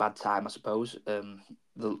in a bad time, I suppose.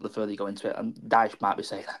 The further you go into it, and Dyche might be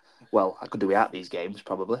saying, "Well, I could do without these games,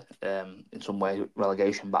 probably, in some way,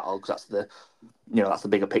 relegation battle, because that's the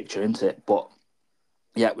bigger picture, isn't it?" But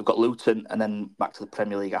yeah, we've got Luton, and then back to the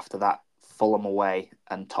Premier League after that, Fulham away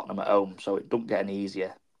and Tottenham at home, so it don't get any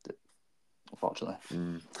easier. Unfortunately,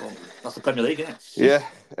 well, that's the Premier League, isn't it?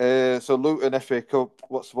 Yeah. So Luton FA Cup.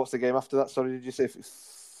 What's the game after that? Sorry, did you say?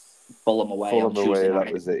 Fulham away. Fulham away.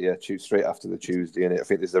 That was it. Yeah, straight after the Tuesday, and I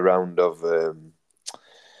think there's a round of.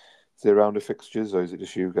 Is there a round of fixtures, or is it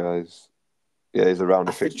just you guys? Yeah, there's a round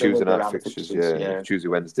of fixtures. Tuesday night fixtures. Yeah, Tuesday,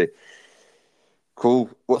 Wednesday. Cool.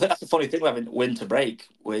 I think that's the funny thing with having winter break.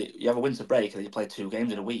 Where you have a winter break and then you play 2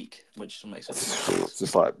 games in a week, which doesn't make sense. It's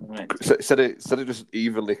just like instead of just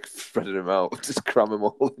evenly spreading them out, just cram them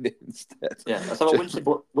all in instead. Yeah, let's have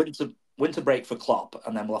a winter break for Klopp,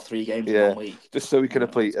 and then we'll have 3 games in 1 week. Just so we can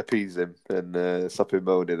appease him and stop him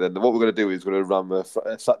moaning. Then what we're going to do is we're going to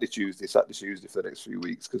run Saturday, Tuesday for the next few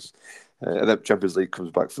weeks, because and then Champions League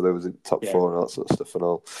comes back for those in top 4 and all that sort of stuff and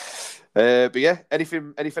all. But yeah,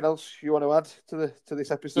 anything else you want to add to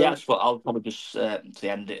this episode? Yeah, but I'll probably just to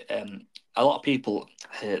end it. A lot of people,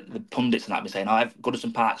 the pundits and that, be saying,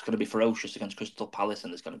 Goodison Park's going to be ferocious against Crystal Palace,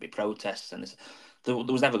 and there's going to be protests, and there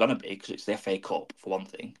was never going to be, because it's the FA Cup for one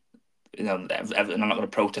thing. Everton are not going to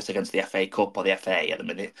protest against the FA Cup or the FA at the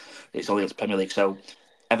minute. It's only the Premier League. So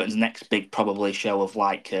Everton's next big probably show of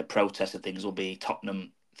protest and things will be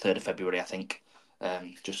Tottenham 3rd of February, I think.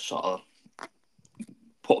 Just sort of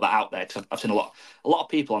put that out there, because I've seen a lot of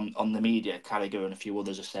people on the media, Carragher and a few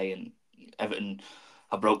others, are saying Everton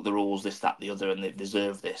have broke the rules, this, that, the other, and they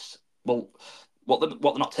deserve this. Well, what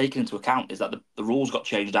they're not taking into account is that the rules got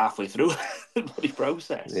changed halfway through the bloody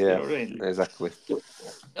process. You Yeah, know what I mean? exactly.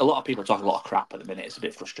 A lot of people are talking a lot of crap at the minute. It's a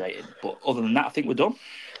bit frustrating. But other than that, I think we're done.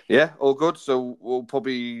 Yeah, all good. So we'll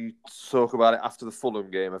probably talk about it after the Fulham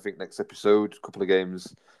game. I think next episode, a couple of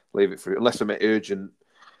games, leave it for unless some urgent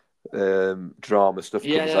drama stuff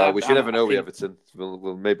comes out, which you never I know with think Everton.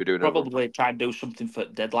 We'll maybe do another one. probably try and do something for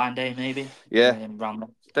deadline day, maybe. Yeah, Round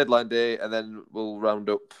deadline day, and then we'll round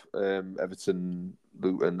up Everton,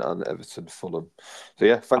 Luton, and Everton, Fulham. So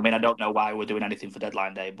yeah, I mean, I don't know why we're doing anything for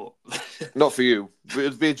deadline day, but not for you.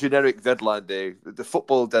 It'd be a generic deadline day, the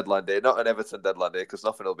football deadline day, not an Everton deadline day, because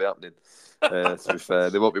nothing will be happening. To be fair,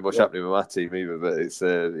 there won't be much happening with my team either. But it's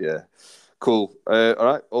yeah, cool. All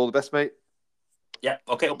right, all the best, mate. yeah,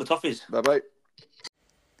 okay, up the toffees. Bye bye.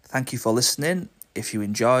 Thank you for listening. If you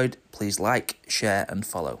enjoyed, please like, share, and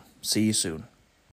follow. See you soon.